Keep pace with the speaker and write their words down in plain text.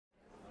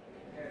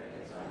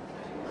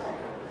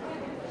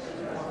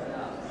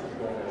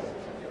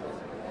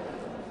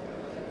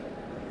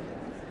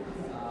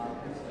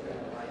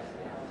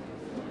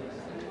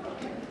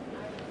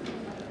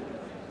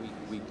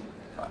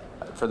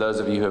For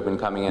those of you who have been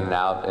coming in and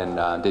out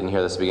and didn't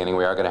hear this at the beginning,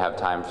 we are going to have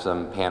time for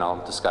some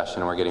panel discussion,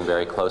 and we're getting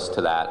very close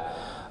to that.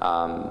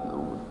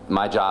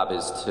 My job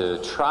is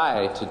to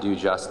try to do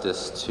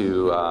justice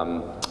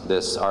to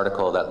this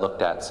article that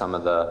looked at some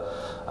of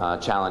the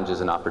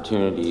challenges and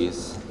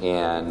opportunities,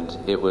 and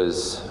it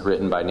was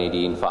written by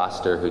Nadine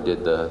Foster, who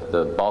did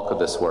the bulk of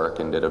this work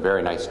and did a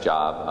very nice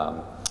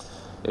job.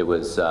 It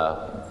was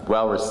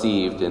well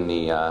received in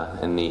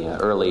the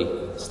early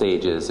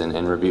stages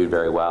and reviewed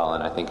very well,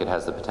 and I think it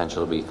has the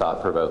potential to be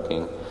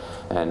thought-provoking.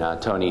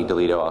 And Tony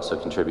DeLito also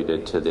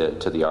contributed to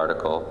the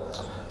article.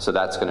 So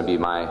that's going to be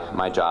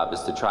my job,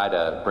 is to try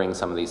to bring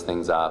some of these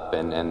things up,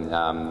 and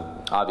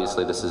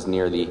obviously this is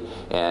near the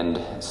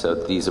end, so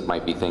these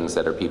might be things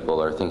that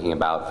people are thinking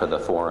about for the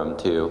forum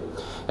too.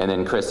 And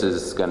then Chris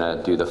is going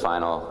to do the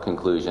final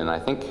conclusion. I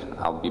think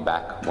I'll be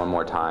back one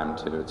more time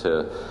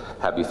to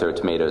have you throw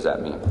tomatoes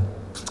at me.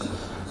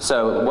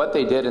 So what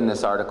they did in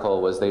this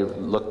article was they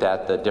looked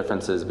at the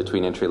differences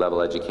between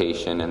entry-level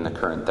education and the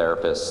current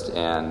therapist,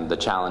 and the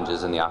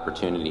challenges and the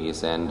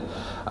opportunities. And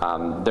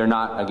they're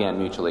not, again,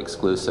 mutually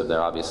exclusive.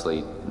 They're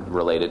obviously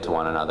related to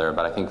one another,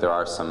 but I think there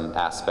are some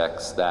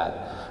aspects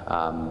that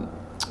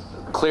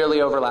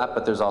clearly overlap,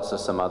 but there's also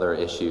some other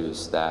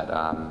issues that,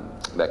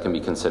 that can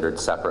be considered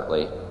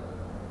separately.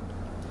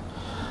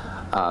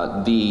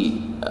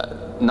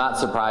 Not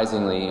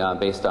surprisingly,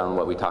 based on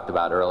what we talked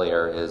about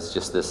earlier, is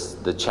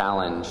just the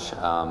challenge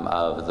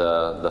of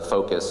the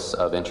focus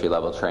of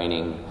entry-level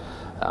training.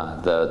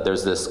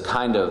 There's this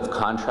kind of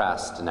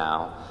contrast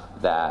now,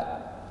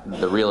 that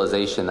the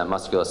realization that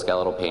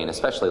musculoskeletal pain,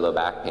 especially low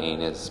back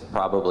pain, is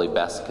probably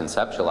best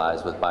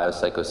conceptualized with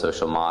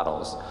biopsychosocial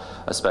models,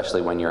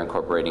 especially when you're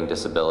incorporating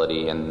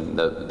disability and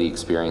the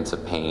experience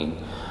of pain.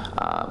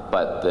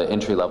 But the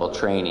entry-level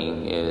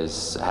training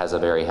has a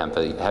very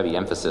heavy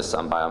emphasis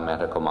on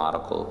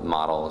biomedical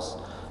models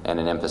and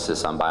an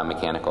emphasis on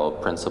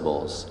biomechanical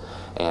principles.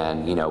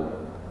 And, you know,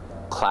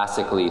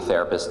 classically,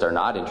 therapists are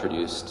not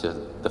introduced to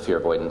the fear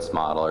avoidance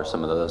model or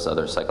some of those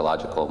other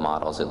psychological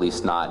models, at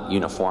least not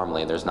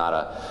uniformly. There's not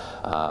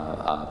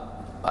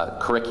a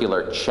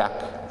curricular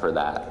check for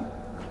that.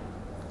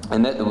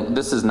 And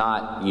this is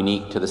not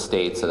unique to the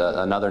States.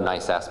 Another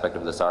nice aspect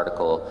of this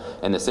article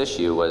and this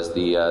issue was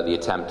the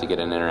attempt to get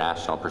an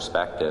international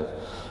perspective.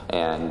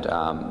 And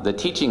the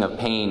teaching of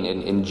pain,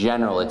 in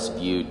general, it's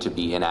viewed to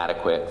be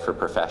inadequate for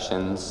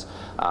professions.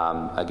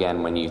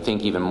 Again, when you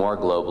think even more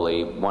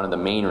globally, one of the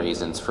main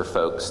reasons for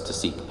folks to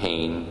seek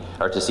pain,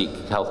 or to seek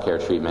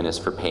healthcare treatment, is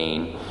for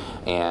pain.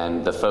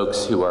 And the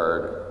folks who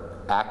are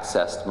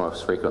accessed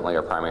most frequently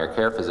are primary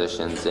care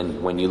physicians,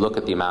 and when you look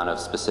at the amount of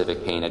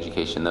specific pain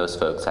education those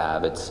folks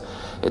have,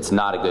 it's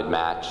not a good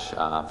match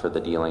for the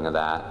dealing of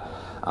that.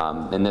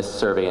 In this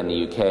survey in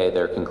the UK,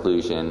 their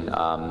conclusion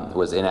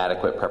was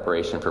inadequate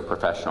preparation for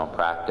professional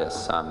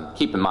practice.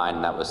 Keep in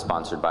mind that was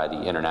sponsored by the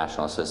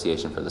International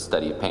Association for the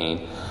Study of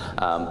Pain.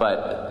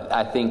 But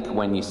I think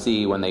when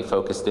they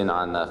focused in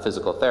on the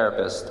physical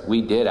therapist,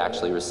 we did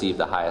actually receive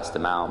the highest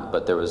amount,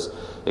 but there was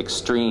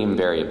extreme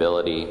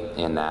variability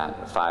in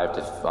that, 5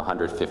 to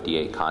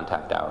 158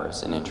 contact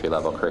hours in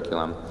entry-level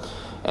curriculum.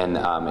 And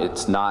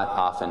it's not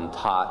often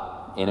taught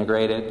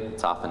integrated,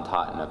 it's often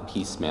taught in a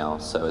piecemeal,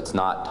 so it's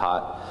not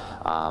taught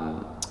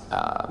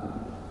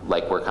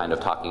like we're kind of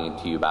talking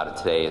to you about it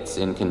today. It's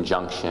in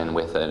conjunction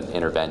with an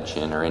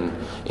intervention, or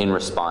in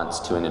response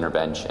to an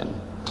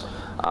intervention.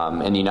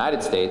 In the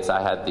United States,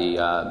 I had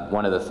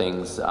one of the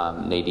things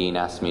Nadine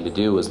asked me to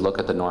do was look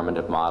at the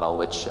normative model,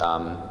 which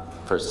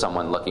for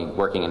someone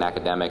working in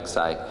academics,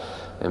 I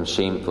am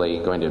shamefully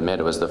going to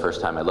admit it was the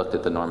first time I looked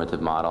at the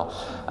normative model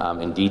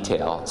in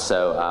detail.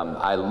 So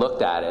I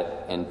looked at it,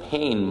 and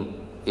pain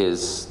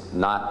is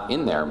not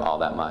in there all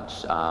that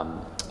much.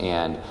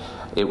 And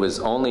it was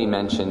only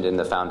mentioned in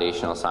the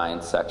foundational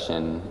science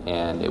section,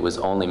 and it was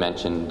only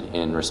mentioned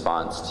in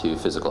response to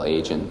physical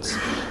agents,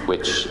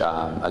 which,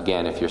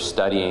 again, if you're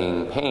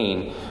studying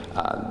pain,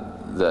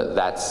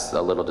 that's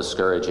a little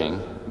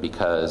discouraging,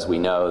 because we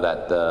know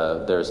that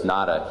there's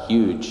not a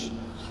huge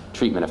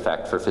treatment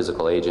effect for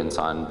physical agents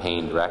on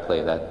pain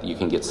directly, that you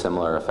can get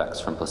similar effects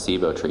from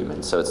placebo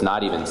treatment. So it's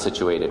not even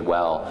situated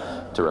well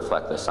to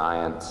reflect the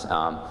science.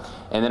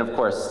 And then, of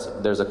course,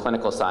 there's a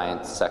clinical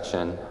science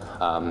section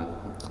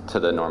to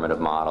the normative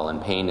model,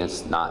 and pain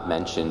is not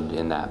mentioned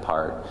in that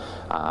part,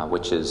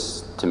 which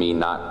is, to me,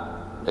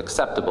 not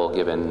acceptable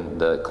given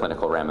the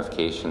clinical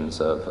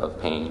ramifications of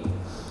pain.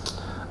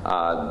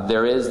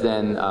 There is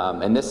then,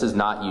 and this is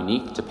not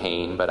unique to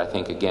pain, but I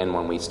think, again,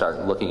 when we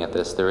start looking at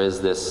this, there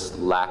is this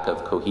lack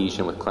of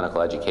cohesion with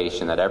clinical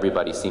education that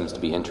everybody seems to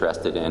be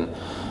interested in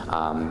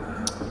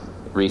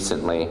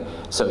recently.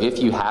 So if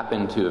you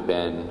happen to have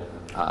been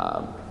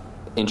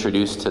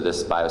introduced to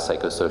this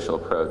biopsychosocial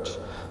approach,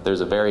 there's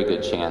a very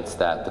good chance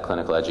that the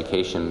clinical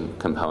education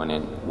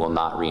component will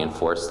not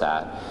reinforce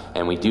that.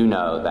 And we do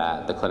know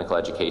that the clinical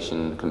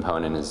education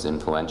component is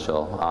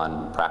influential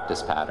on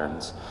practice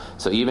patterns.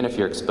 So even if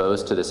you're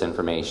exposed to this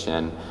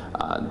information,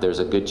 there's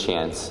a good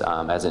chance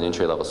as an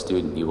entry-level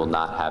student you will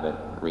not have it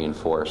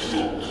reinforced.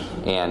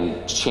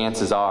 And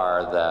chances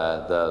are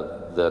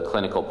the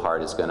clinical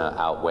part is going to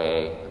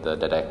outweigh the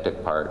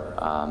didactic part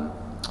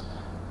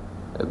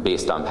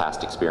based on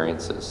past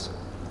experiences.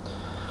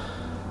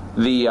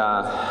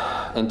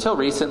 Until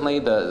recently,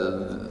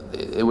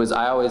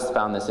 I always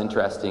found this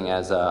interesting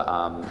as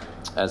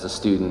a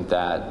student,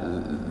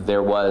 that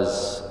there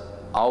was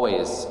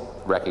always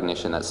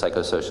recognition that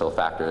psychosocial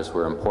factors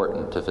were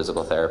important to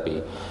physical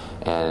therapy,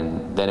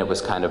 and then it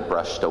was kind of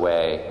brushed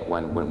away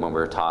when we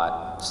were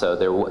taught. So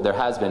there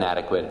has been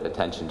adequate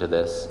attention to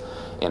this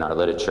in our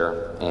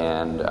literature,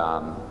 and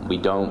we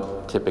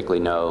don't typically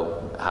know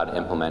how to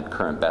implement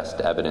current best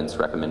evidence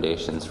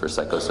recommendations for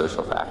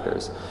psychosocial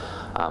factors.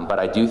 But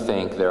I do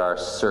think there are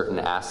certain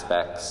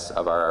aspects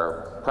of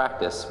our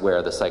practice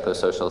where the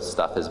psychosocial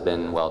stuff has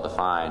been well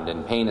defined,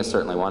 and pain is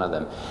certainly one of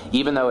them.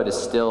 Even though it is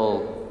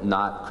still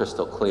not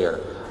crystal clear,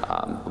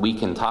 we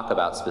can talk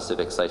about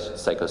specific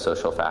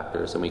psychosocial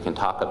factors, and we can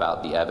talk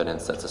about the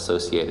evidence that's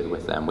associated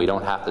with them. We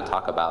don't have to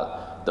talk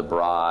about the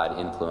broad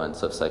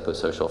influence of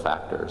psychosocial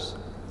factors.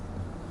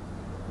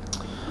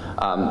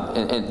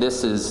 And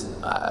this is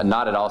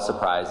not at all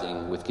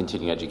surprising with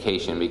continuing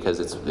education, because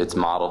it's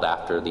modeled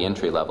after the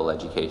entry-level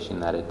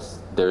education, that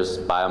there's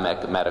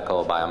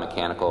biomedical,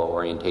 biomechanical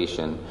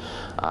orientation,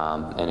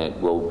 and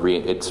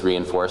it's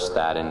reinforced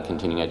that in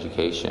continuing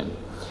education.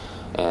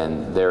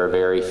 And there are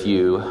very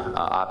few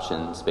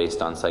options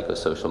based on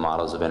psychosocial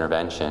models of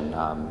intervention.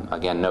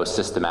 Again, no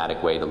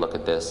systematic way to look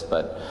at this,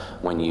 but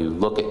when you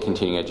look at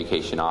continuing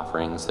education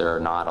offerings, there are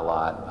not a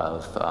lot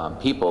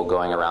of people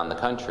going around the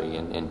country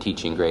and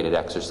teaching graded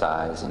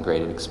exercise and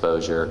graded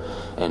exposure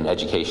and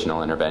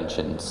educational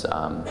interventions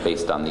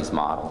based on these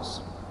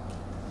models.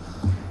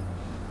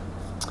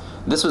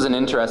 This was an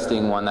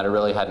interesting one that I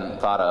really hadn't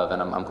thought of,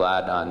 and I'm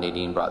glad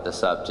Nadine brought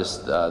this up,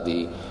 just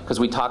because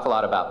we talk a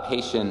lot about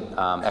patient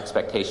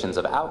expectations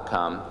of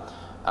outcome,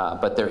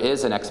 but there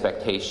is an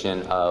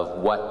expectation of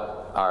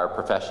what our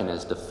profession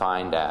is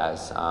defined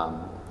as,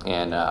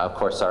 and of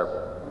course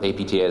our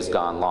APTA has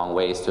gone long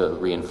ways to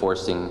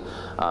reinforcing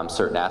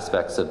certain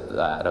aspects of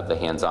that, of the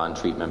hands-on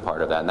treatment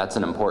part of that, and that's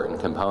an important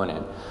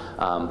component.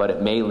 But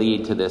it may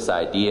lead to this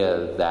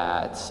idea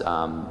that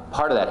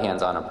part of that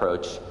hands-on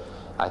approach,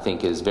 I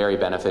think, is very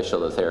beneficial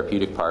to the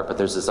therapeutic part, but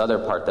there's this other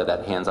part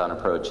that hands-on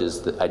approach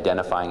is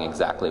identifying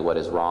exactly what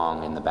is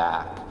wrong in the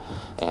back.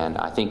 And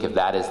I think if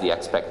that is the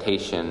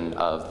expectation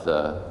of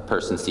the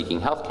person seeking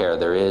healthcare,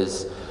 there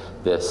is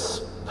this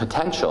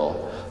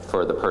potential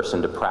for the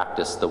person to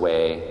practice the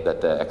way that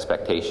the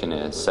expectation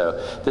is. So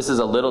this is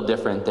a little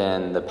different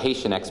than the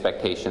patient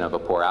expectation of a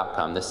poor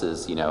outcome. This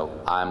is,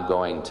 I'm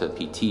going to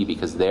PT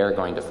because they're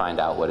going to find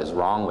out what is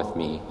wrong with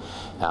me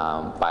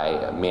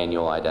by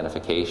manual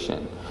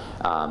identification.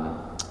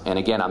 And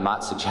again, I'm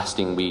not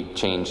suggesting we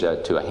change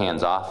to a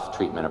hands-off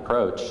treatment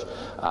approach,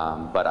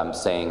 but I'm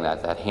saying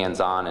that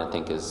hands-on, I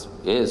think,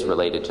 is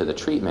related to the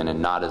treatment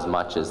and not as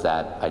much as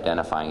that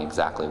identifying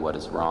exactly what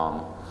is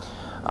wrong.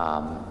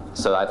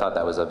 So I thought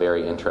that was a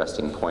very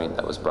interesting point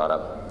that was brought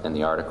up in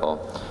the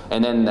article.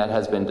 And then that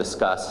has been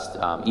discussed,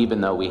 even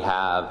though we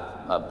have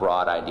a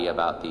broad idea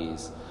about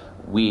these,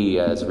 we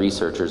as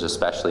researchers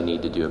especially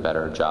need to do a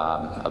better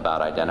job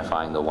about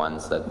identifying the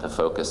ones to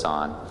focus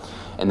on.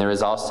 And there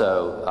is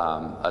also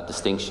a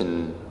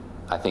distinction,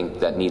 I think,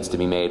 that needs to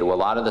be made. Well, a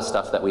lot of the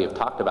stuff that we have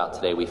talked about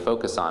today, we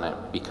focus on it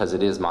because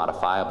it is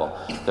modifiable.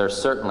 There are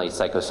certainly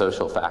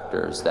psychosocial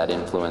factors that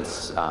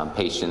influence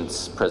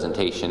patients'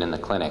 presentation in the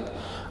clinic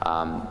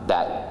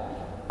that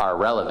are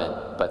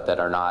relevant, but that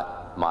are not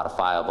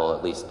modifiable,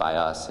 at least by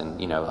us.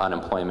 And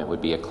unemployment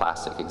would be a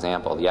classic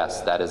example.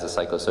 Yes, that is a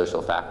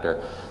psychosocial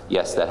factor.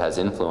 Yes, that has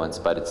influence,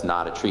 but it's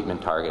not a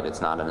treatment target. It's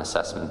not an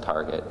assessment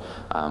target.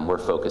 We're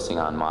focusing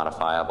on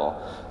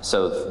modifiable.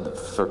 So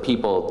for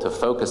people to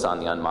focus on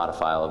the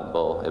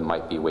unmodifiable, it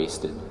might be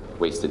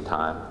wasted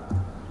time.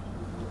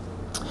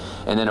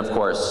 And then, of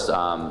course,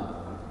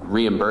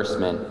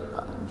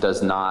 reimbursement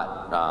does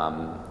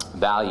not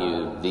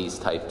value these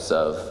types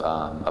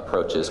of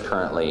approaches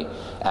currently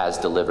as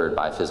delivered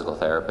by physical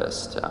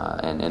therapists.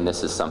 And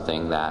this is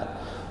something that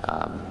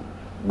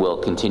will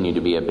continue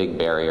to be a big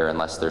barrier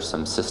unless there's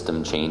some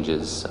system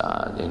changes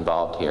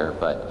involved here.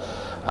 But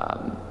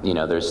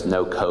there's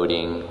no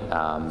coding,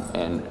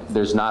 and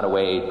there's not a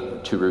way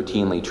to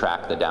routinely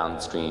track the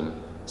downstream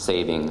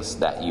savings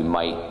that you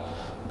might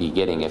be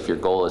getting. If your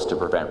goal is to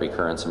prevent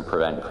recurrence and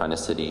prevent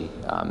chronicity,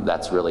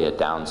 that's really a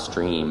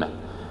downstream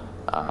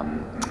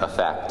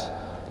effect.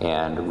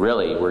 And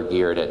really, we're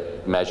geared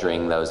at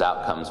measuring those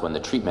outcomes when the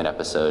treatment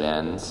episode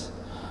ends.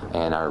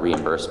 and our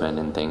reimbursement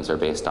and things are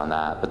based on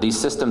that. But these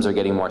systems are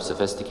getting more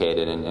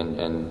sophisticated,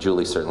 and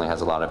Julie certainly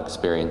has a lot of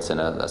experience in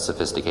a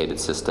sophisticated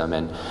system,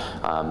 and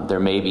there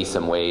may be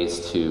some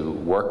ways to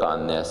work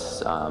on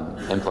this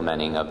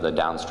implementing of the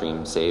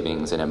downstream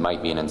savings, and it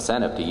might be an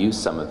incentive to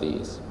use some of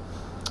these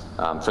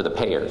for the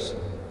payers.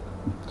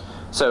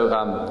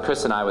 So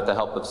Chris and I, with the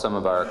help of some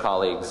of our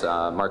colleagues,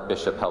 Mark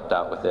Bishop helped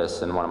out with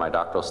this, and one of my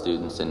doctoral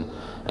students,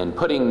 and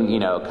putting, you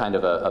know, kind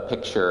of a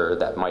picture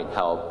that might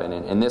help. And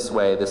in this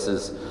way, this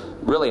is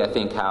really, I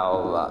think,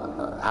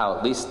 how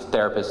at least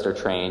therapists are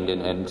trained,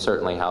 and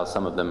certainly how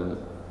some of them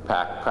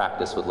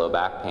practice with low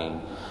back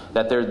pain,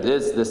 that there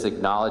is this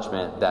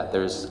acknowledgement that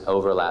there's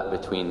overlap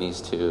between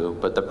these two,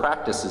 but the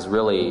practice is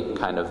really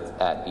kind of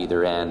at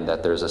either end,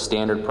 that there's a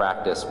standard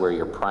practice where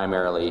you're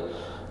primarily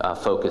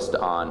focused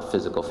on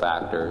physical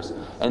factors.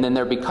 And then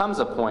there becomes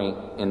a point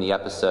in the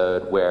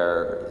episode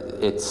where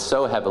it's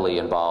so heavily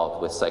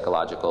involved with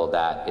psychological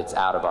that it's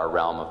out of our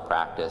realm of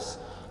practice,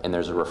 and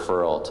there's a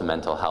referral to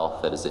mental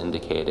health that is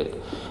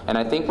indicated. And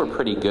I think we're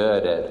pretty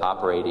good at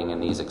operating in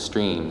these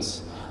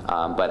extremes,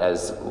 but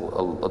as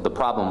the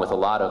problem with a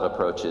lot of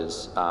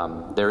approaches,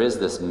 there is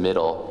this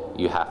middle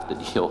you have to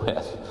deal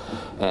with.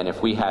 And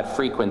if we had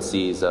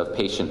frequencies of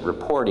patient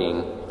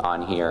reporting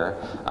on here,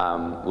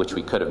 which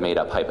we could have made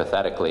up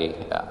hypothetically,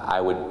 I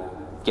would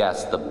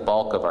guess the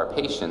bulk of our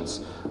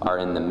patients are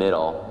in the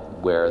middle,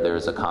 where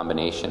there's a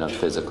combination of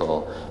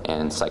physical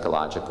and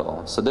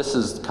psychological. So this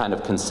is kind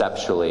of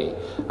conceptually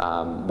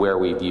where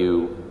we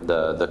view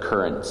the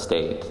current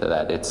state,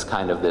 that it's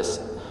kind of this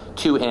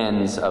two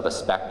ends of a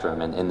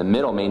spectrum, and the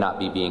middle may not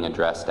be being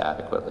addressed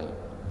adequately.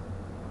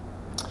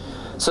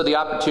 So the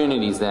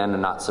opportunities then,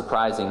 and not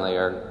surprisingly,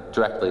 are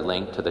directly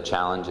linked to the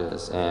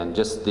challenges, and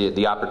just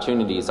the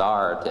opportunities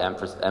are to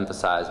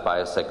emphasize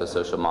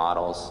biopsychosocial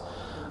models.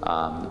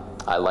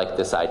 I like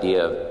this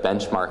idea of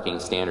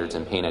benchmarking standards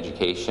in pain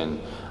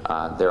education.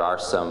 There are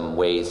some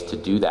ways to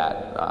do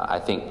that. I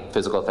think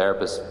physical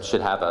therapists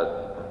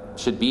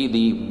should be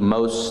the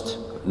most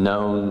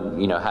known,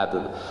 you know, have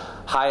the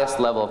highest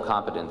level of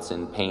competence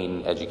in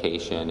pain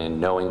education and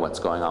knowing what's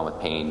going on with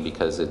pain,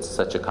 because it's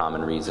such a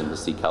common reason to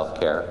seek health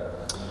care.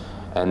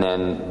 And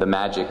then the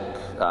magic,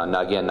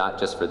 again, not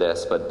just for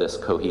this, but this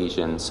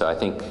cohesion. So I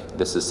think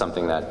this is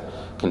something that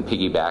can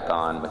piggyback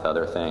on with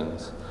other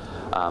things.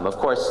 Of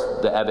course,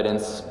 the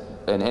evidence,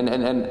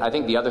 and I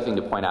think the other thing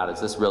to point out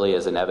is this really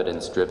is an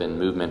evidence-driven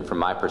movement from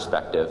my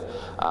perspective.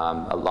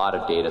 A lot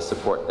of data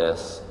support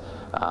this,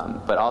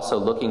 but also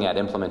looking at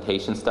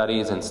implementation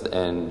studies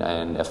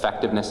and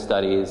effectiveness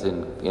studies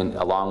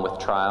along with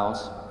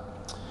trials.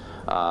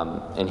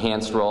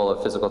 Enhanced role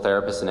of physical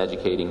therapists in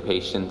educating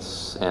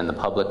patients and the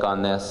public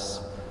on this.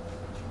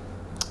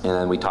 And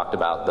then we talked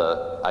about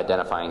the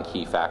identifying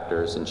key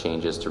factors and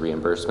changes to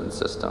reimbursement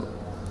system.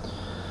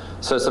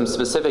 So some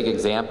specific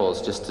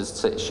examples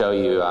just to show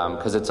you,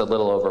 because it's a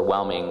little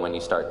overwhelming when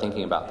you start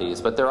thinking about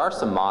these, but there are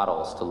some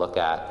models to look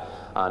at.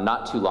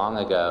 Not too long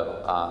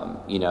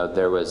ago, you know,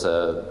 there was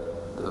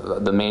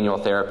the manual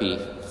therapy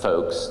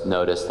folks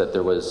noticed that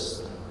there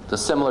was a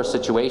similar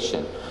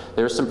situation.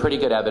 There's some pretty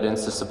good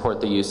evidence to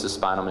support the use of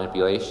spinal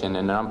manipulation,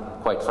 and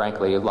quite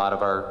frankly, a lot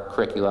of our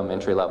curriculum,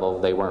 entry level,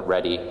 they weren't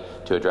ready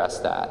to address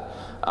that.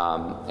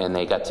 And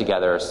they got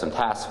together some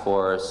task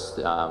force,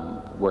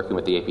 working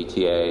with the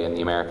APTA and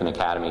the American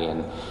Academy,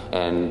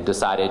 and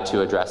decided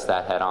to address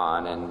that head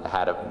on, and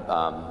had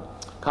a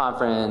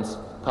conference,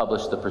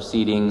 published the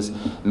proceedings,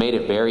 made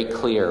it very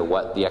clear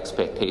what the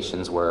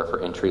expectations were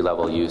for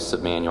entry-level use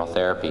of manual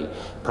therapy,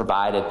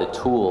 provided the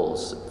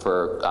tools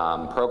for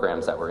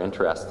programs that were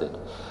interested.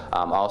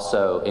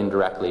 Also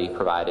indirectly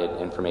provided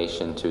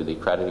information to the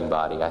accrediting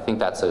body. I think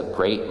that's a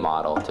great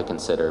model to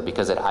consider,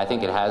 because I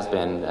think it has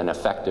been an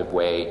effective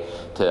way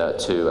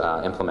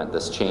to implement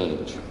this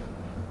change.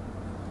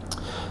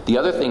 The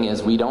other thing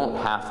is we don't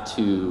have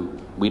to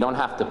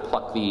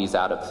pluck these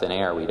out of thin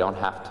air. We don't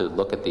have to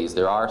look at these.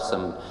 There are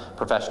some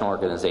professional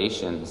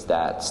organizations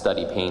that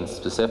study pain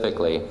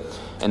specifically,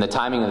 and the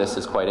timing of this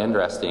is quite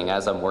interesting.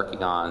 As I'm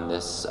working on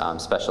this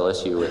special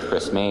issue with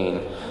Chris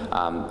Main,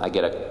 I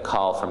get a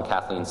call from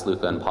Kathleen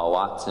Sluka and Paul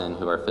Watson,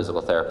 who are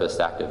physical therapists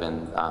active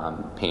in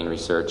pain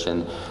research,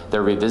 and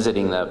they're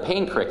revisiting the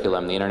pain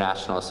curriculum. The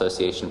International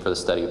Association for the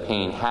Study of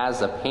Pain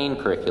has a pain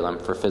curriculum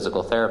for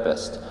physical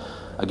therapists.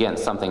 Again,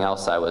 something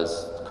else I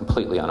was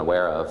completely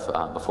unaware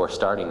of before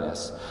starting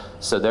this.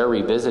 So they're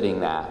revisiting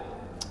that.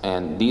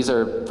 And these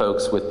are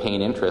folks with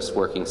pain interests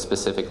working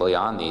specifically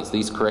on these.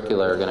 These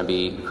curricula are going to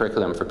be,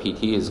 curriculum for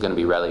PT is going to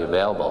be readily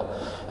available.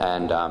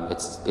 And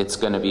it's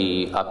going to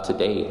be up to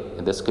date.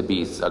 And this could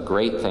be a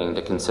great thing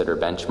to consider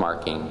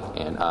benchmarking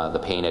in the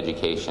pain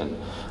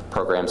education.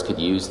 Programs could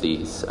use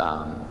these.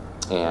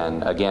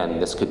 And again,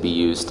 this could be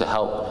used to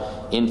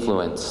help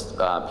influence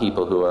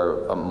people who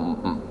are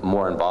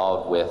more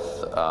involved with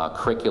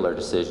curricular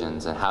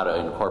decisions and how to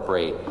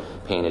incorporate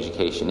pain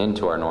education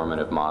into our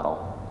normative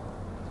model.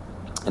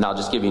 And I'll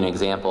just give you an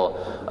example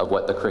of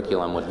what the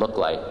curriculum would look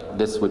like.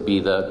 This would be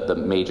the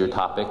major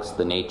topics: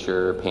 the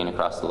nature, pain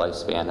across the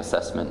lifespan,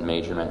 assessment,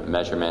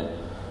 measurement,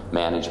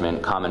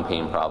 management, common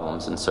pain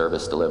problems, and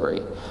service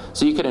delivery.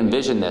 So you could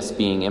envision this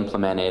being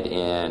implemented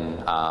in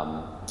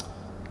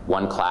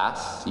one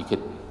class. You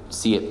could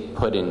see it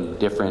put in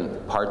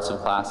different parts of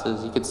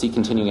classes. You could see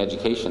continuing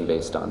education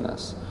based on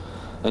this.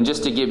 And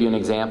just to give you an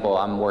example,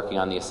 I'm working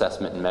on the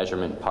assessment and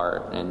measurement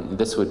part, and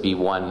this would be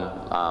one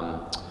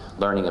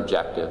learning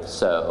objective.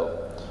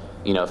 So,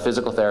 you know,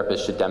 physical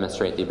therapists should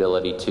demonstrate the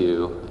ability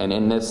to, and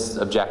in this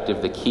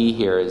objective, the key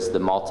here is the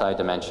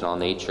multidimensional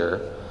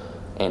nature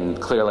and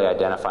clearly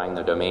identifying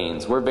the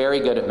domains. We're very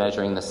good at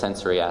measuring the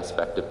sensory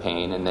aspect of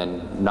pain, and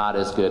then not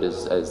as good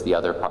as the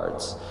other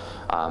parts.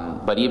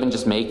 But even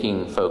just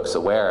making folks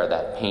aware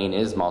that pain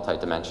is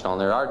multidimensional,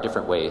 and there are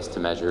different ways to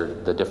measure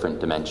the different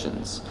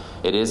dimensions.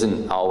 It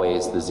isn't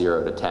always the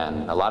 0 to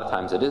 10. A lot of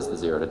times it is the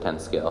 0 to 10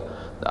 scale,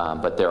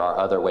 but there are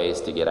other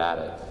ways to get at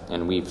it.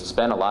 And we've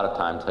spent a lot of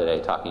time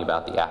today talking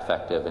about the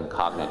affective and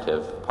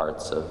cognitive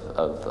parts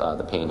of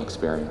the pain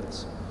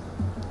experience.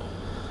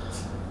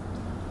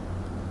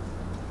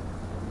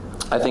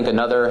 I think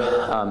another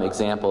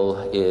example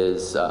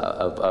is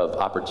of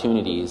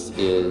opportunities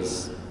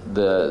is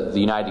the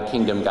United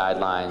Kingdom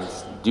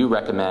guidelines do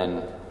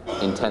recommend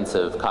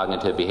intensive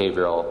cognitive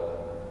behavioral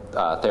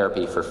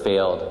therapy for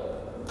failed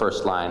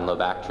first-line low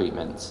back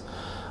treatments.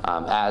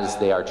 As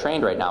they are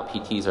trained right now,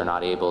 PTs are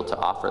not able to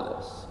offer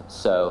this.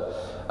 So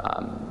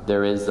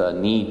there is a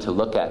need to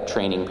look at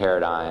training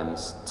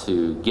paradigms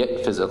to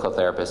get physical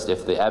therapists,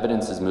 if the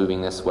evidence is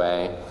moving this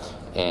way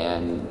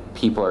and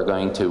people are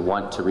going to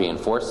want to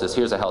reinforce this.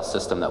 Here's a health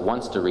system that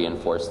wants to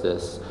reinforce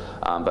this,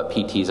 but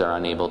PTs are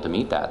unable to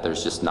meet that.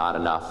 There's just not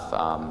enough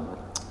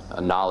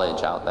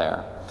knowledge out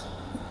there.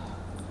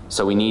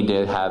 So we need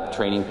to have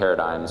training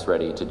paradigms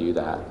ready to do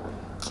that.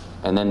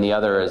 And then the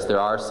other is there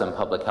are some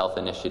public health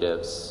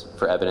initiatives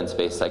for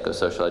evidence-based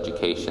psychosocial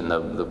education.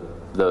 The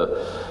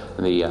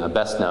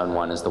best known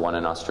one is the one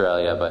in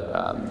Australia,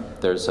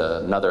 but there's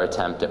another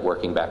attempt at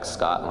working back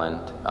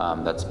Scotland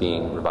that's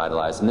being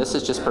revitalized. And this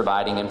is just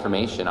providing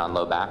information on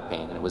low back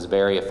pain. And it was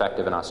very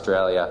effective in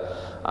Australia.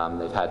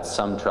 They've had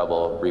some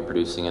trouble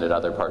reproducing it in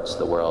other parts of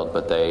the world,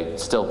 but they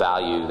still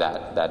value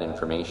that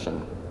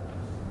information.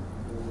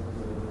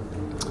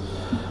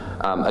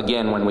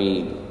 Again, when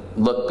we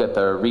look at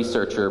the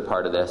researcher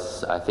part of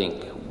this, I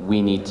think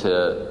we need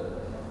to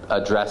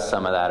address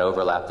some of that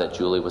overlap that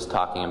Julie was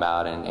talking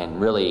about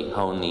and really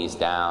hone these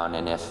down.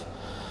 And if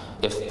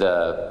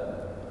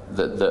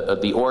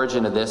the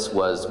origin of this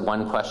was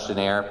one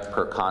questionnaire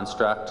per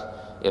construct,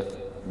 if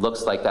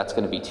looks like that's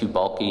going to be too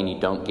bulky and you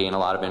don't gain a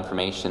lot of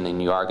information, then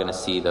you are going to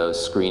see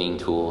those screening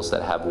tools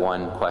that have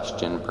one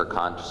question per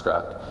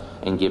construct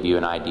and give you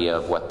an idea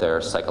of what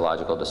their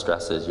psychological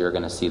distress is. You're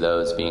going to see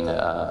those being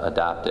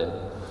adopted.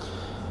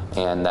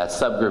 And that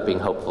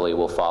subgrouping hopefully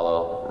will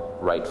follow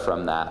right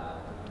from that.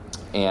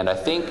 And I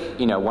think,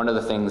 you know, one of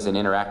the things in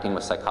interacting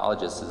with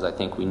psychologists is I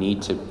think we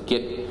need to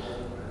get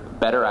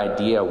better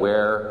idea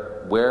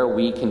where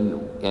we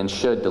can and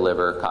should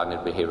deliver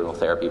cognitive behavioral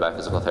therapy by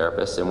physical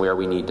therapists and where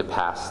we need to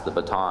pass the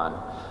baton.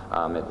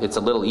 It's a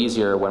little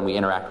easier when we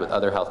interact with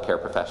other healthcare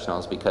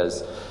professionals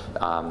because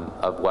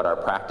of what our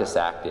Practice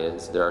Act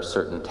is. There are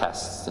certain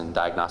tests and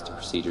diagnostic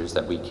procedures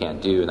that we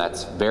can't do, and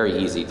that's very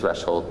easy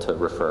threshold to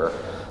refer.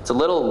 It's a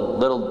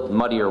little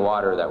muddier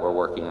water that we're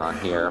working on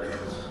here.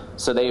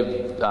 So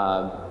they've,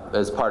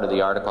 as part of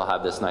the article,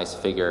 have this nice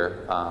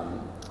figure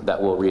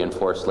that we'll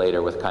reinforce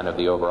later with kind of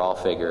the overall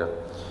figure.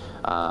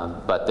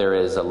 But there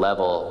is a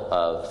level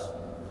of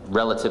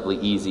relatively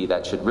easy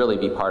that should really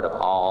be part of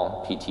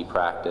all PT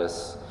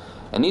practice.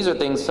 And these are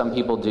things some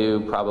people do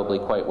probably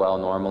quite well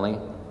normally.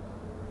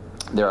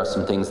 There are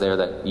some things there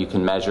that you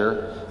can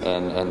measure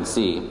and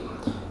see.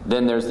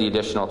 Then there's the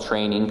additional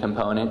training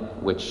component,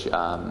 which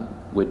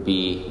would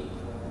be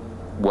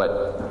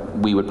what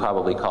we would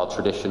probably call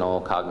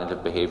traditional cognitive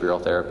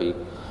behavioral therapy.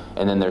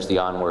 And then there's the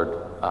onward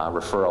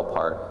referral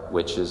part,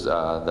 which is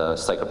the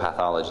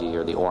psychopathology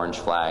or the orange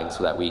flags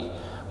that we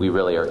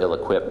really are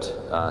ill-equipped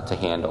to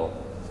handle.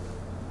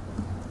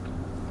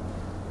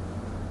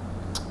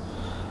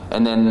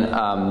 And then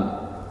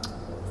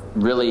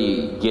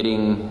really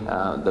getting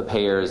the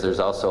payers, there's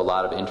also a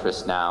lot of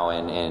interest now,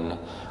 and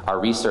our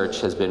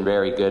research has been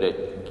very good at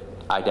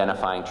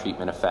identifying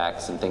treatment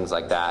effects and things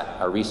like that.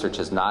 Our research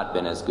has not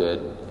been as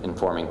good in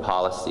forming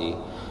policy,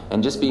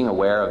 and just being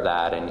aware of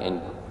that and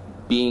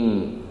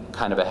being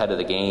kind of ahead of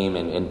the game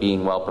and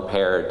being well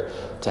prepared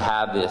to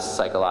have this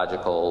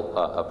psychological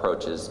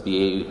approaches,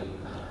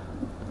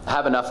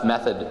 have enough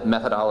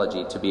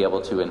methodology to be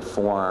able to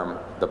inform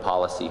the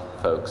policy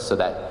folks so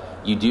that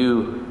you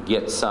do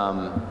get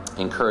some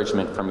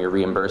encouragement from your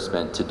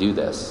reimbursement to do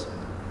this.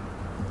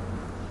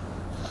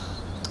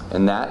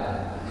 And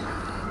that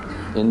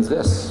ends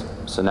this.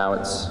 So now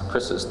it's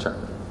Chris's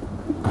turn.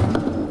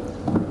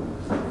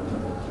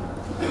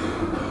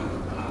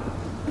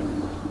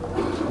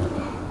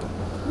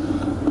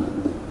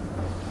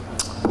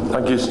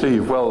 Thank you,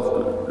 Steve.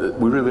 Well,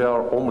 we really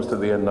are almost at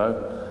the end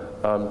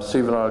now.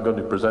 Steve and I are going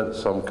to present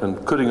some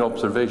concluding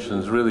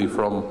observations really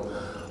from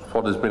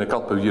what has been a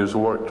couple of years'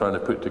 work trying to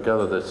put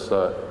together this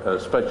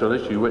special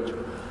issue, which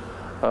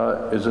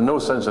is in no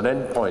sense an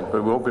end point,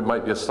 but we hope it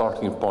might be a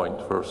starting point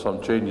for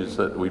some changes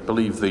that we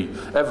believe the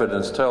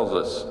evidence tells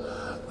us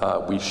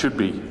we should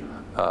be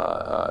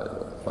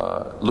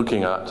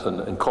looking at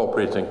and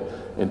incorporating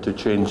into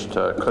changed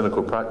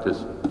clinical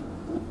practice.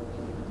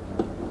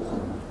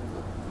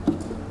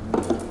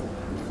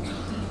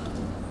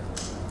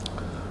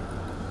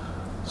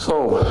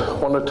 So,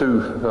 one or two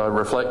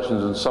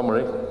reflections in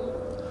summary.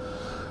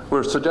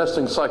 We're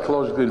suggesting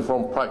psychologically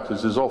informed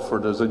practice is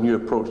offered as a new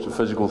approach to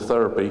physical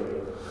therapy,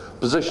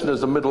 positioned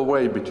as a middle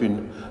way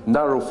between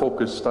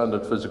narrow-focused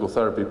standard physical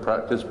therapy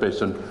practice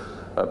based on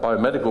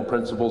biomedical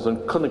principles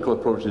and clinical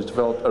approaches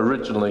developed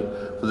originally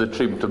for the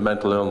treatment of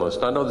mental illness.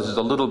 Now, I know this is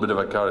a little bit of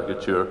a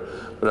caricature,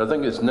 but I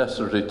think it's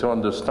necessary to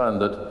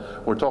understand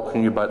that we're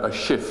talking about a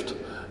shift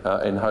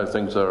in how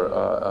things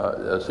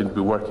seem to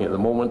be working at the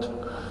moment.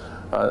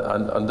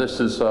 And this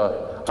is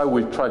how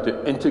we try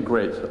to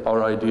integrate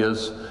our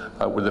ideas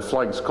with the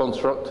flags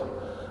construct,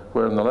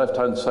 where on the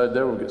left-hand side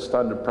there we've got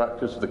standard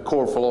practice, the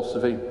core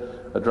philosophy,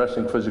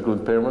 addressing physical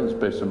impairments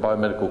based on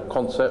biomedical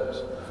concepts,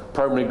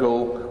 primary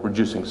goal,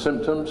 reducing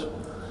symptoms.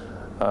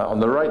 On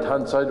the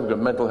right-hand side we've got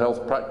mental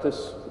health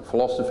practice,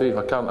 philosophy,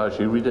 I can't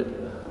actually read it,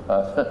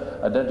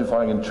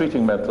 identifying and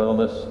treating mental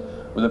illness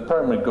with the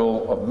primary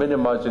goal of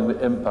minimizing the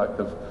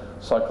impact of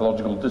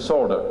psychological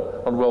disorder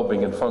on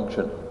well-being and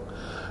function.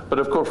 But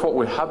of course what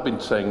we have been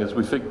saying is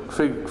we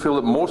feel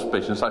that most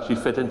patients actually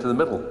fit into the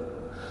middle,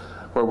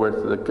 where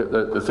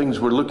the things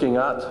we're looking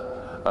at,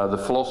 the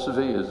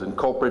philosophy is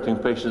incorporating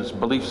patients'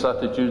 beliefs,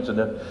 attitudes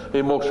and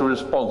emotional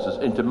responses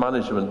into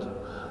management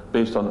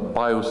based on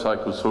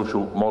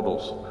biopsychosocial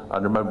models.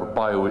 And remember,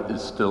 bio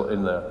is still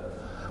in there.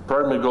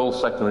 Primary goal,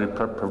 secondary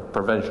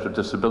prevention of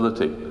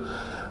disability.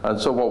 And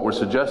so what we're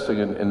suggesting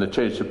in the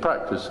change to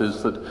practice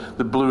is that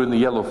the blue and the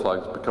yellow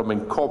flags become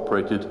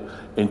incorporated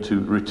into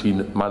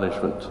routine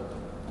management.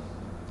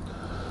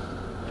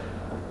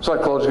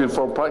 Psychologically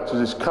informed practice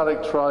is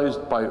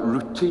characterized by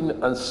routine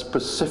and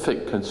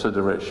specific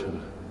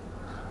consideration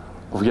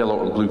of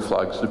yellow and blue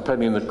flags,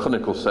 depending on the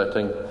clinical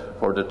setting,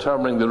 for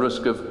determining the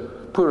risk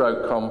of poor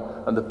outcome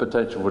and the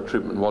potential for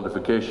treatment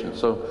modification.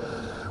 So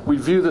we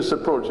view this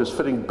approach as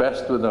fitting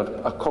best within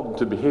a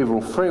cognitive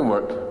behavioral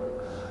framework,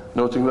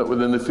 noting that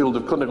within the field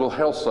of clinical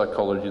health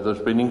psychology there's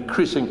been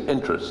increasing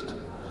interest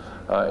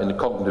in the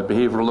cognitive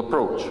behavioral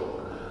approach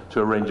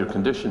to a range of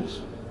conditions.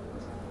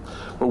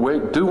 But we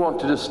do want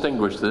to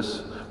distinguish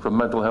this from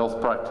mental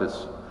health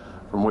practice,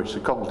 from which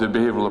the cognitive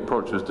behavioral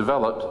approach was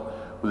developed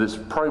with its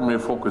primary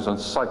focus on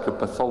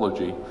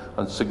psychopathology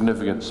and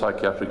significant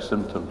psychiatric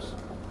symptoms.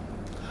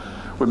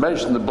 We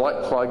mentioned the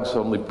black flags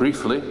only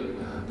briefly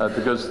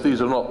because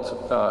these are not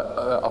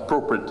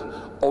appropriate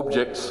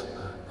objects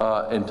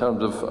in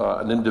terms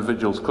of an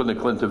individual's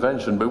clinical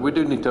intervention, but we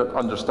do need to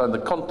understand the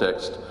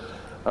context,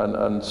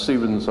 and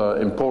Stephen's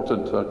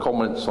important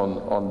comments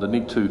on the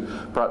need to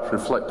perhaps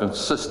reflect on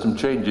system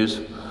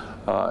changes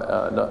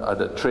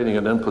at a training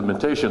and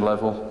implementation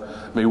level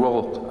may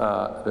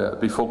well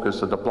be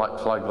focused at a black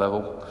flag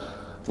level,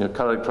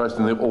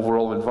 characterising the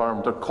overall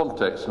environment or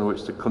context in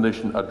which the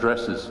clinician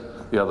addressing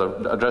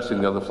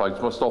the other flags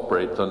must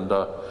operate. And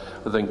I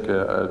think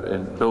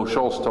in Bill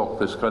Shaw's talk,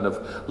 this kind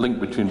of link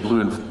between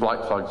blue and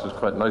black flags is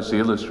quite nicely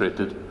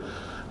illustrated,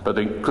 but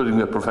including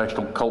the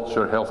professional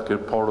culture,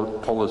 healthcare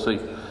policy,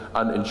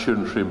 and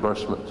insurance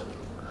reimbursement.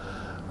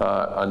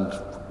 And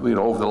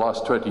over the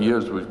last 20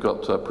 years, we've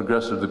got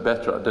progressively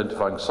better at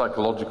identifying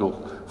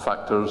psychological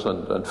factors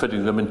and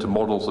fitting them into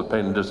models of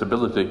pain and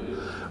disability.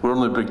 We're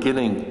only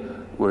beginning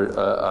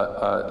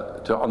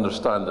to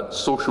understand that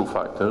social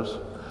factors,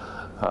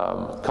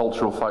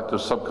 cultural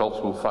factors,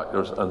 subcultural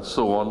factors, and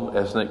so on,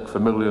 ethnic,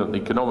 familial, and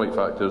economic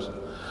factors,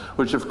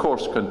 which of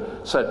course can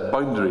set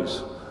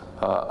boundaries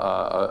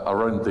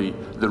around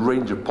the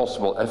range of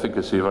possible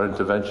efficacy of our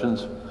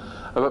interventions,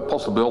 but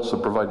possibly also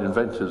provide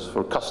inventives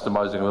for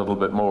customizing a little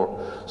bit more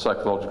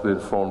psychologically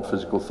informed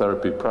physical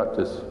therapy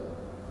practice,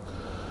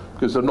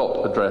 because they're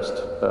not addressed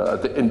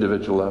at the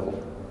individual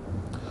level.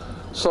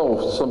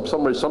 So,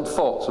 some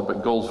thoughts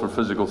about goals for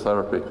physical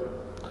therapy.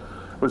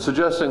 We're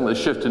suggesting that a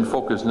shift in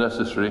focus is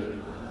necessary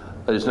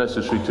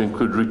to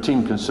include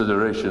routine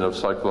consideration of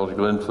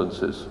psychological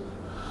influences,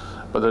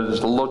 but that it is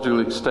a logical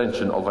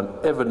extension of an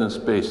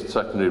evidence-based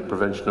secondary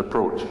prevention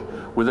approach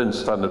within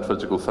standard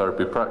physical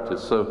therapy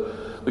practice. So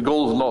the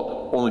goal is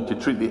not only to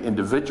treat the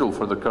individual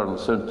for the current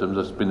symptoms,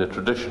 that's been a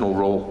traditional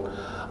role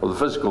of the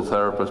physical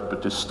therapist,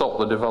 but to stop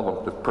the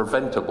development of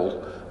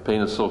preventable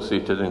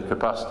pain-associated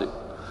incapacity.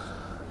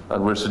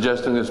 And we're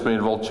suggesting this may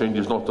involve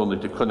changes not only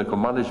to clinical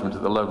management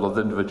at the level of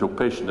the individual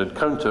patient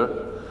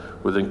encounter,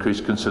 with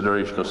increased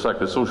consideration of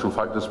psychosocial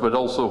factors, but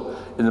also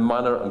in the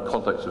manner and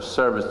context of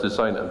service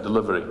design and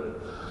delivery,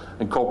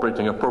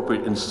 incorporating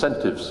appropriate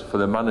incentives for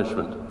the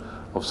management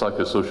of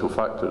psychosocial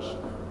factors.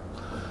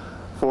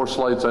 4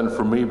 slides in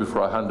for me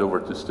before I hand over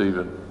to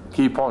Stephen.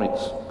 Key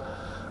points.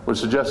 We're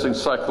suggesting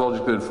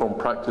psychologically informed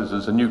practice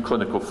as a new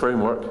clinical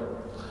framework,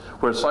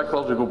 where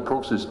psychological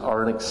processes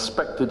are an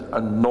expected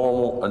and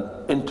normal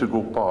and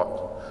integral part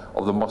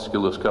of the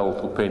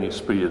musculoskeletal pain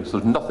experience.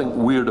 There's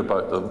nothing weird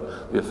about them.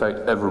 They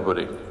affect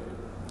everybody.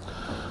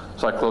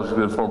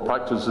 Psychologically informed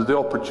practice is the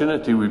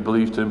opportunity, we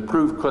believe, to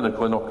improve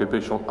clinical and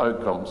occupational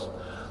outcomes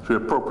through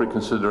appropriate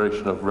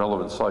consideration of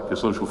relevant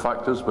psychosocial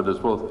factors, but as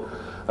both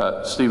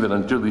Stephen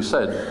and Julie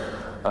said,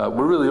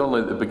 we're really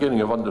only at the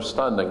beginning of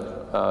understanding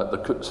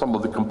some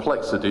of the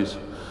complexities,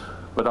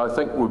 but I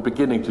think we're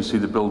beginning to see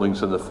the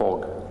buildings in the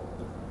fog.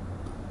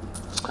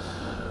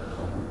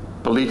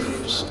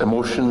 Beliefs,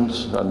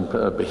 emotions, and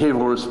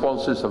behavioural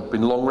responses have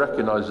been long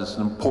recognised as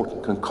an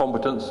important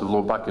concomitants of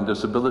low back and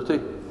disability.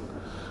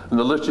 And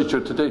the literature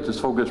to date has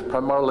focused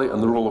primarily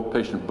on the role of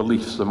patient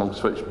beliefs,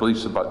 amongst which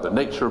beliefs about the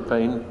nature of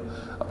pain,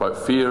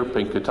 about fear,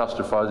 pain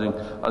catastrophizing,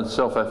 and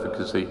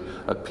self-efficacy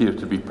appear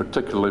to be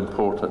particularly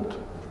important.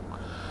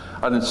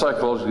 And in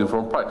psychologically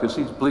informed practice,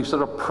 these beliefs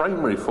are a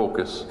primary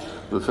focus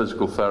of the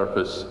physical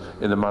therapists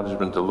in the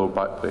management of low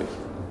back pain.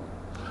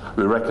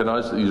 We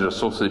recognise that these are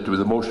associated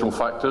with emotional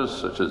factors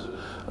such as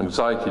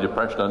anxiety,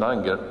 depression, and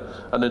anger,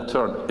 and in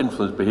turn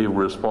influence behavioural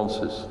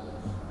responses.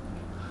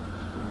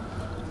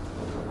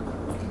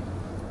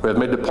 We have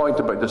made the point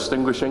about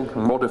distinguishing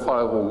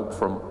modifiable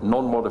from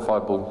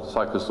non-modifiable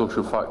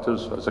psychosocial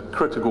factors as a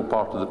critical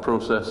part of the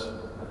process.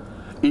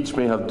 Each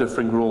may have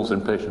differing roles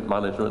in patient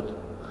management.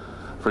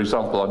 For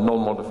example, a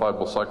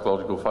non-modifiable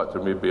psychological factor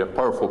may be a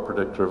powerful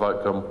predictor of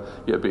outcome,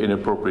 yet be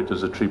inappropriate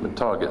as a treatment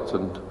target.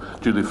 And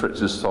Julie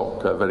Fritz's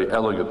talk very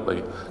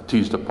elegantly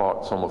teased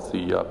apart some of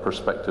the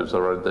perspectives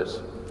around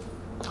this.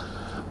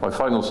 My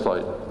final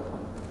slide.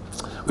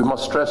 We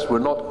must stress we're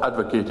not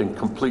advocating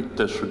complete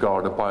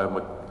disregard of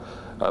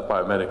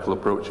biomedical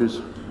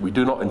approaches. We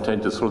do not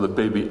intend to throw the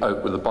baby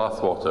out with the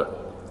bathwater.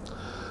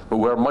 But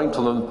we are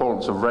mindful of the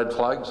importance of red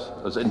flags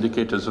as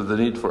indicators of the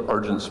need for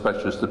urgent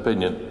specialist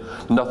opinion.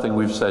 Nothing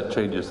we've said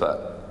changes that.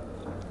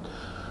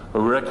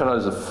 But we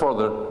recognise that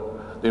further,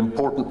 the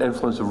important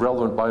influence of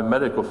relevant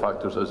biomedical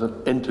factors as an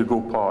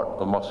integral part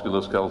of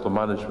musculoskeletal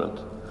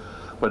management.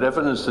 But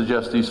evidence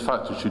suggests these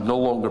factors should no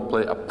longer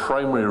play a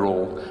primary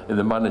role in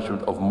the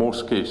management of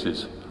most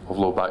cases of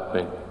low back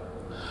pain.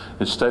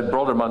 Instead,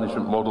 broader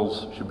management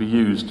models should be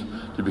used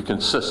to be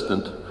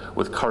consistent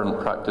with current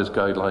practice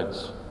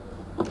guidelines.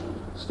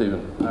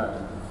 Stephen. All right.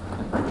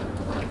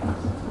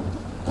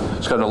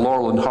 It's kind of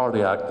Laurel and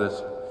Hardy act,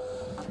 this.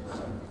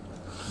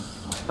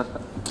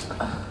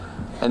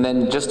 And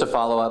then just to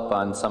follow up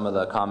on some of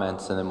the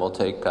comments, and then we'll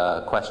take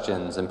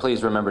questions. And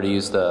please remember to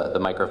use the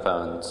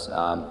microphones.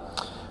 I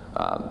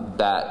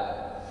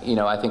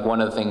think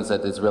one of the things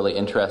that is really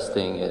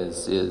interesting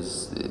is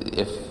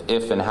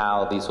if and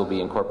how these will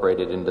be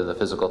incorporated into the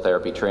physical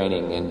therapy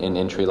training in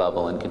entry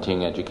level and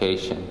continuing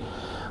education.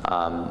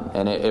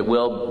 And it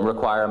will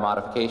require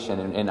modification.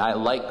 And I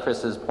like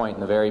Chris's point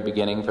in the very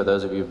beginning, for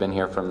those of you who've been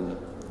here from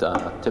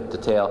tip to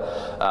tail.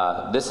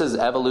 This is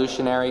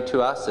evolutionary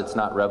to us. It's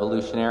not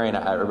revolutionary. And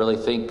I really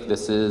think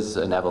this is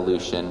an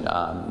evolution.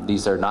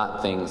 These are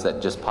not things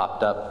that just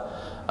popped up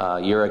a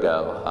year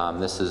ago.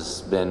 This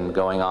has been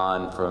going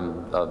on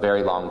from a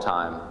very long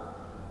time.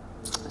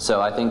 So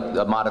I think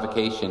a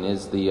modification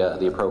is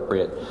the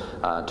appropriate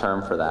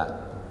term for that.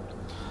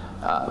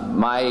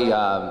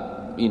 My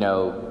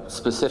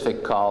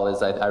specific call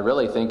is I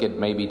really think it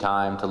may be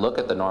time to look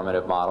at the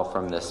normative model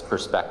from this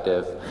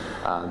perspective.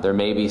 There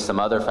may be some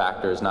other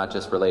factors, not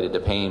just related to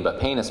pain, but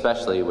pain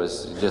especially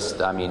was just,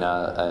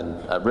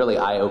 a really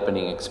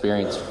eye-opening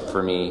experience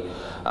for me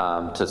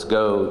to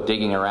go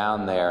digging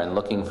around there and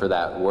looking for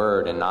that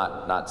word and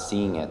not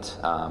seeing it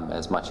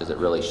as much as it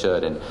really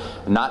should. And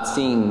not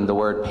seeing the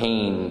word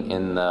pain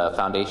in the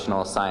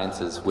foundational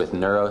sciences with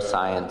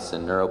neuroscience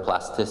and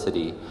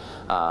neuroplasticity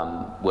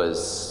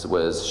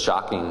was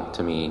shocking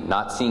to me.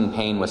 Not seeing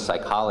pain with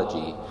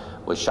psychology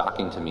was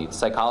shocking to me.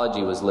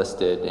 Psychology was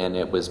listed, and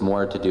it was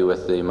more to do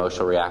with the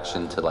emotional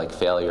reaction to like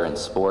failure in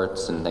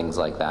sports and things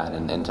like that.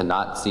 And to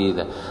not see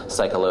the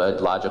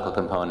psychological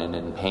component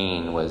in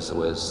pain was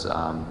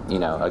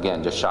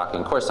again, just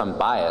shocking. Of course, I'm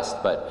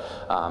biased, but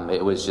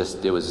it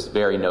was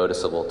very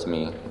noticeable to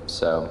me.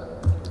 So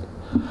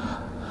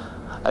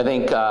I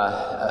think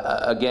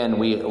again,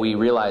 we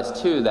realize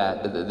too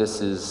that this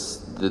is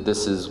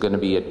going to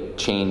be a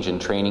change in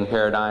training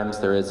paradigms.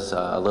 There is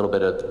a little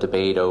bit of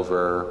debate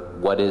over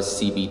what is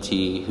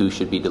CBT, who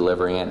should be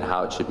delivering it, and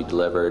how it should be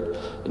delivered.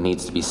 It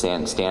needs to be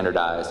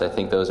standardized. I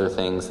think those are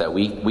things that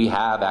we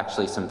have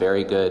actually some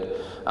very good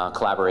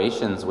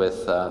collaborations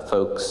with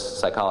folks,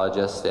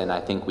 psychologists, and I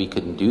think we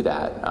can do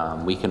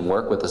that. We can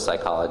work with the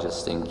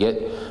psychologists and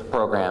get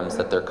programs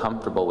that they're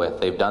comfortable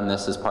with. They've done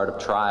this as part of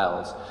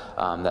trials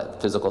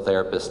that physical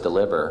therapists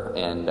deliver,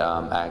 and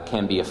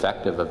can be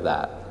effective of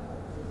that.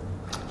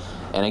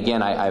 And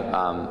again,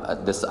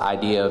 this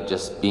idea of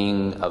just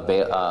being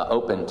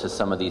open to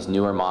some of these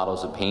newer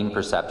models of pain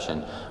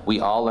perception. We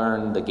all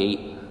learned the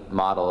gait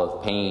model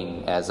of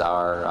pain as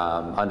our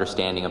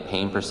understanding of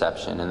pain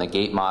perception. And the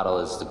gait model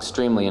is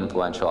extremely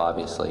influential,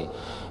 obviously.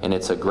 And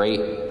it's a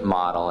great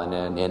model,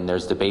 and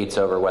there's debates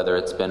over whether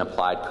it's been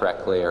applied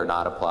correctly or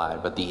not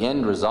applied. But the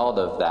end result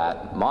of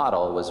that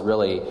model was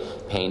really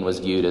pain was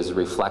viewed as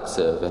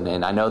reflexive.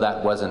 And I know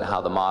that wasn't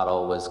how the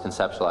model was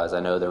conceptualized.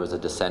 I know there was a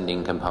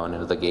descending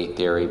component of the gait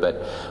theory.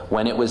 But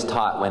when it was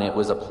taught, when it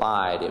was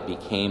applied, it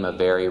became a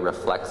very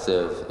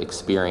reflexive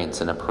experience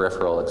and a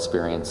peripheral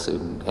experience.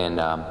 And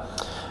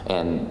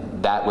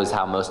that was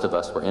how most of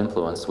us were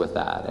influenced with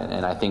that.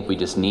 And I think we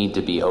just need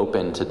to be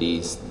open to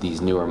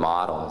these newer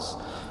models.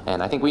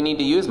 And I think we need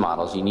to use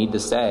models. You need to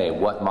say,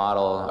 what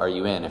model are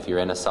you in? If you're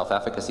in a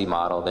self-efficacy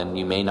model, then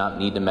you may not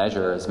need to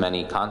measure as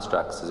many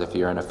constructs as if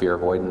you're in a fear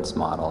avoidance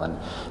model. And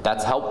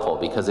that's helpful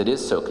because it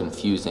is so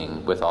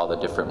confusing with all the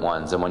different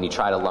ones. And when you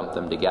try to lump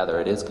them together,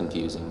 it is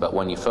confusing. But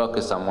when you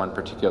focus on one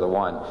particular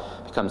one,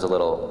 it becomes a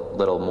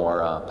little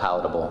more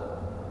palatable.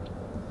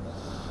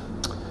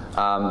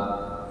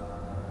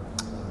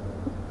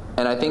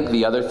 And I think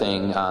the other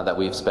thing that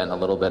we've spent a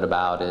little bit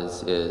about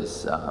is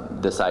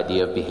this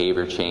idea of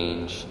behavior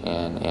change,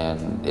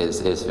 and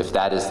is if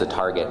that is the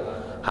target,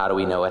 how do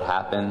we know it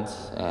happens,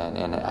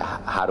 and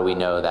how do we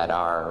know that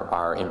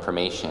our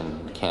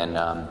information can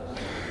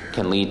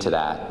lead to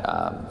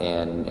that,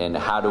 and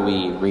how do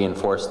we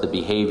reinforce the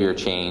behavior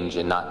change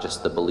and not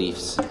just the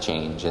beliefs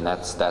change, and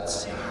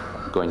that's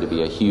going to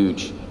be a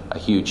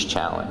huge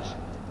challenge.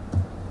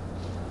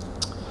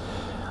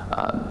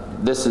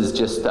 This is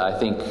just, I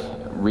think,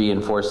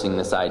 reinforcing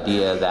this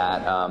idea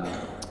that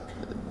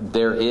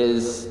there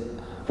is,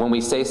 when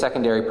we say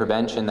secondary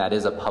prevention, that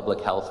is a public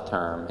health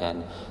term,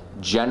 and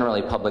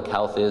generally public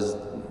health is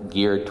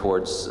geared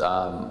towards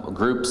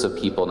groups of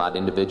people, not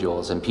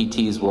individuals, and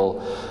PTs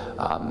will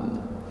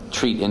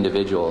treat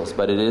individuals,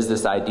 but it is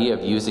this idea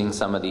of using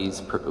some of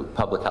these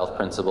public health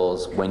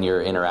principles when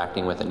you're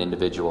interacting with an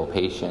individual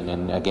patient.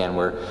 And again,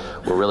 we're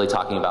really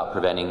talking about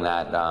preventing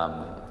that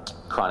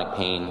chronic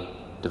pain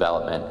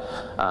development.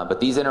 But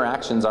these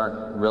interactions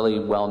aren't really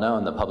well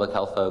known. The public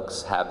health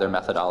folks have their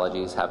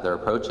methodologies, have their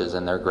approaches,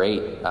 and they're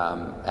great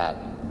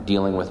at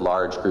dealing with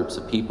large groups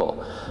of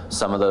people.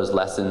 Some of those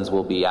lessons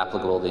will be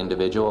applicable to the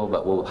individual,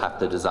 but we'll have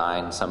to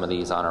design some of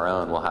these on our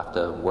own. We'll have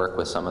to work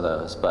with some of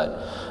those. But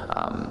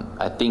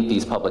I think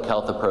these public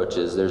health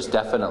approaches, there's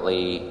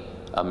definitely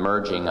a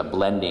merging, a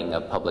blending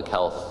of public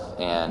health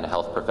and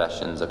health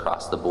professions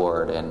across the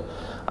board, and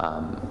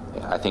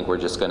I think we're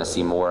just going to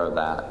see more of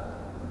that.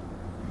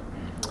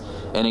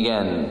 And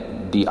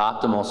again, the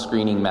optimal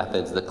screening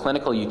methods, the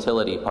clinical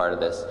utility part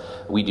of this,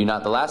 we do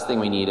not, the last thing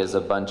we need is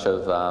a bunch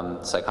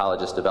of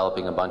psychologists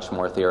developing a bunch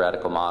more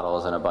theoretical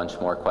models and a bunch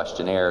more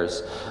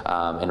questionnaires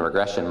and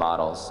regression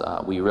models.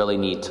 We really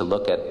need to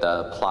look at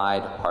the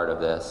applied part of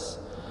this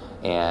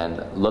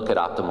and look at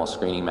optimal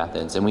screening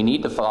methods. And we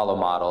need to follow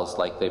models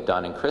like they've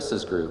done in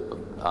Chris's group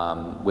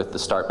with the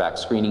Start Back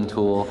screening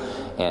tool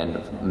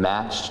and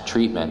matched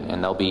treatment.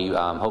 And they'll be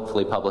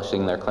hopefully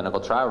publishing their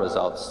clinical trial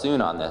results soon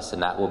on this.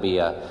 And that will be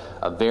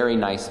a very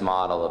nice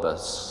model of a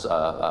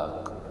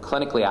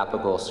clinically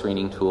applicable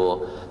screening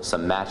tool,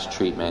 some matched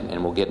treatment,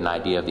 and we'll get an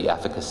idea of the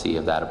efficacy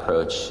of that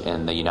approach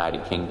in the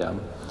United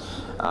Kingdom.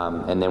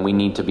 And then we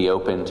need to be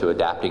open to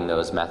adapting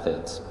those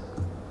methods.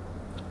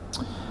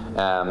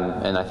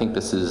 And I think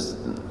this is,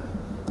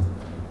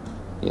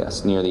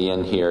 yes, near the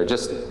end here.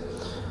 Just,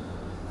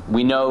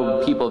 we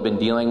know people have been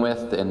dealing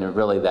with, and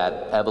really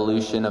that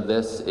evolution of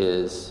this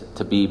is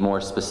to be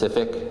more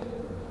specific,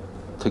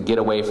 to get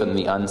away from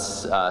the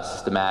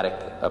unsystematic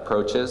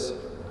approaches.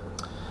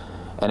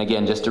 And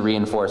again, just to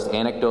reinforce,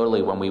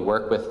 anecdotally, when we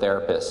work with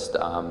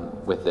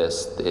therapists with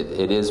this,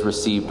 it is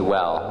received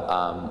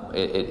well.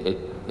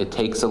 It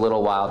takes a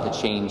little while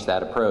to change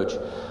that approach,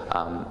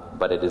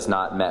 but it is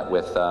not met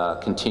with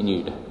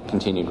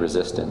continued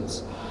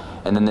resistance.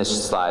 And then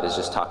this slide is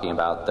just talking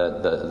about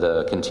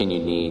the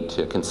continued need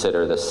to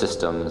consider the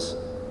systems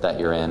that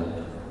you're in.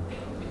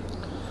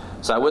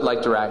 So I would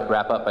like to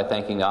wrap up by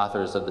thanking the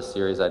authors of the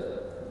series,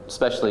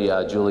 especially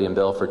Julie and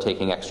Bill, for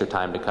taking extra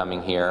time to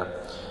coming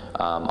here.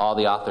 All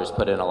the authors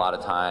put in a lot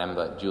of time,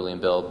 but Julie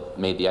and Bill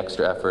made the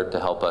extra effort to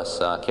help us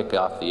kick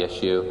off the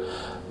issue.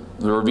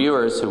 The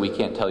reviewers, who we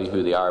can't tell you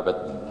who they are,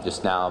 but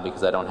just now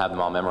because I don't have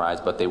them all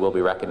memorized, but they will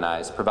be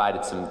recognized,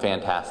 provided some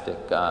fantastic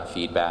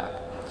feedback.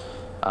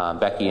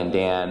 Becky and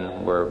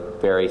Dan were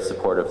very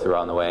supportive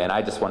throughout the way, and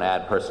I just want to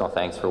add personal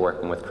thanks for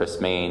working with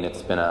Chris Main.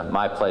 It's been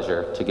my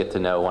pleasure to get to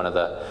know one of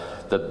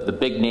the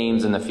big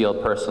names in the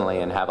field personally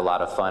and have a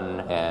lot of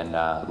fun and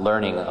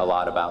learning a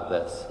lot about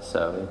this.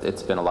 So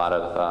it's been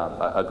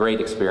a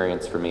great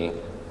experience for me.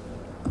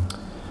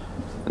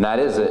 And that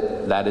is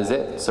it. That is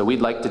it. So we'd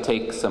like to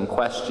take some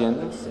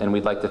questions, and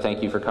we'd like to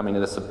thank you for coming to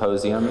the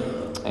symposium,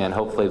 and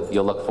hopefully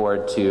you'll look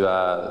forward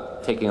to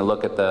taking a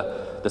look at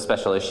the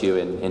special issue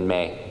in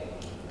May.